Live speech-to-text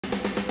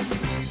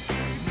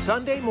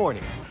Sunday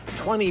morning,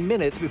 20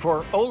 minutes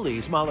before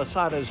Oli's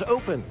Malasadas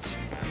opens.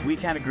 We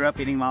kind of grew up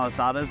eating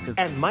malasadas.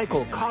 And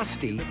Michael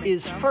Costi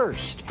is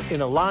first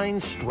in a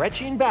line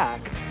stretching back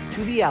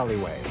to the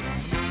alleyway.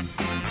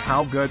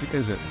 How good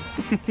is it?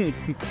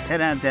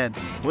 10 out of 10.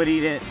 Would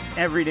eat it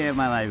every day of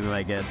my life if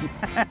I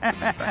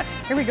could.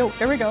 Here we go,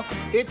 here we go.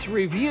 It's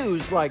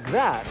reviews like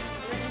that,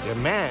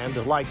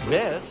 demand like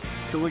this,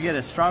 So we'll get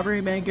a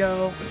strawberry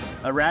mango,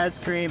 a ras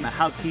cream, a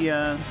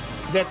halkia.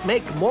 that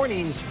make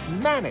mornings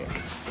manic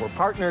for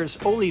partners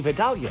Oli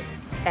Vidalian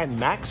and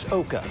Max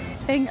Oka.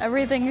 I think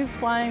everything is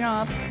flying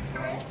off.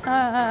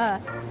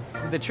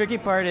 The tricky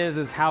part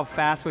is how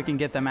fast we can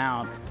get them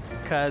out,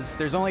 because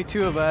there's only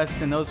 2 of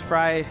us, and those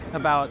fry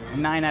about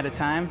 9 at a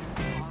time.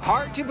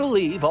 Hard to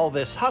believe all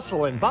this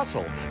hustle and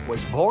bustle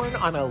was born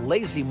on a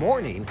lazy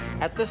morning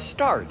at the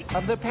start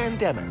of the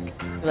pandemic.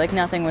 Like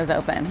nothing was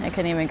open. I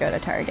couldn't even go to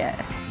Target.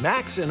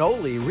 Max and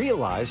Oli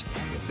realized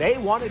if they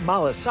wanted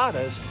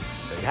malasadas,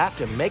 they'd have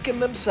to make them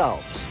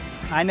themselves.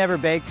 I never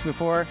baked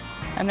before.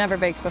 I've never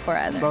baked before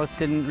either. Both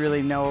didn't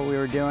really know what we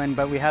were doing,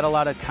 but we had a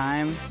lot of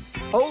time.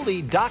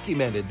 Oli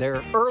documented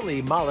their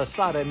early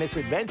malasada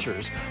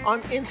misadventures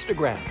on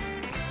Instagram.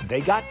 They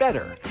got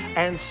better,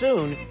 and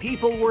soon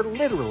people were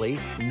literally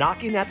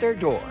knocking at their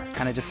door.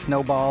 Kind of just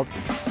snowballed.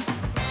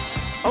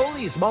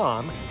 Oli's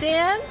mom,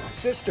 Dan?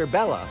 sister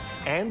Bella,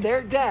 and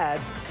their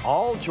dad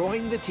all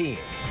joined the team.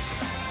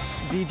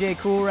 DJ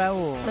Cool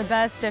Raul. The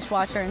best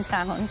dishwasher in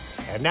town.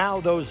 And now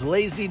those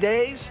lazy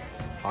days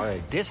are a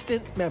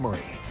distant memory.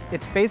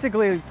 It's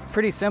basically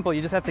pretty simple.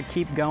 You just have to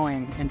keep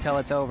going until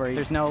it's over.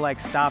 There's no like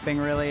stopping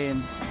really,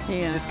 and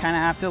you just kind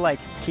of have to like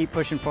keep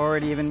pushing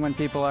forward even when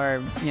people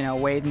are,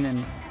 waiting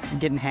and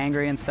getting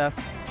hangry and stuff.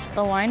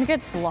 The line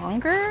gets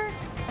longer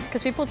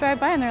because people drive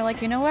by and they're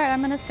like, you know what,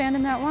 I'm gonna stand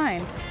in that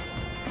line.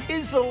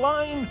 Is the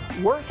line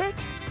worth it?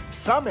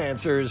 Some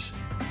answers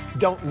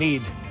don't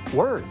need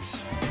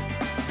words.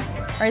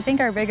 I think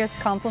our biggest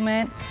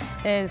compliment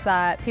is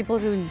that people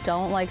who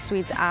don't like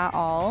sweets at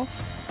all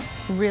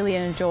really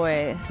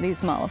enjoy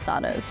these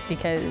malasadas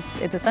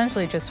because it's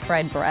essentially just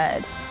fried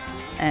bread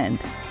and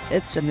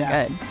it's just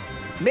good.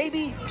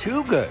 Maybe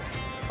too good.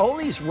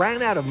 Oli's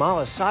ran out of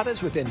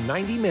malasadas within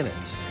 90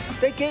 minutes.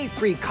 They gave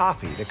free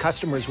coffee to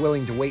customers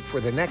willing to wait for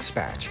the next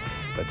batch,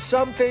 but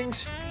some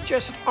things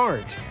just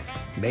aren't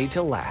made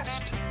to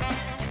last.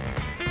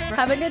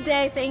 Have a good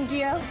day, thank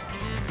you.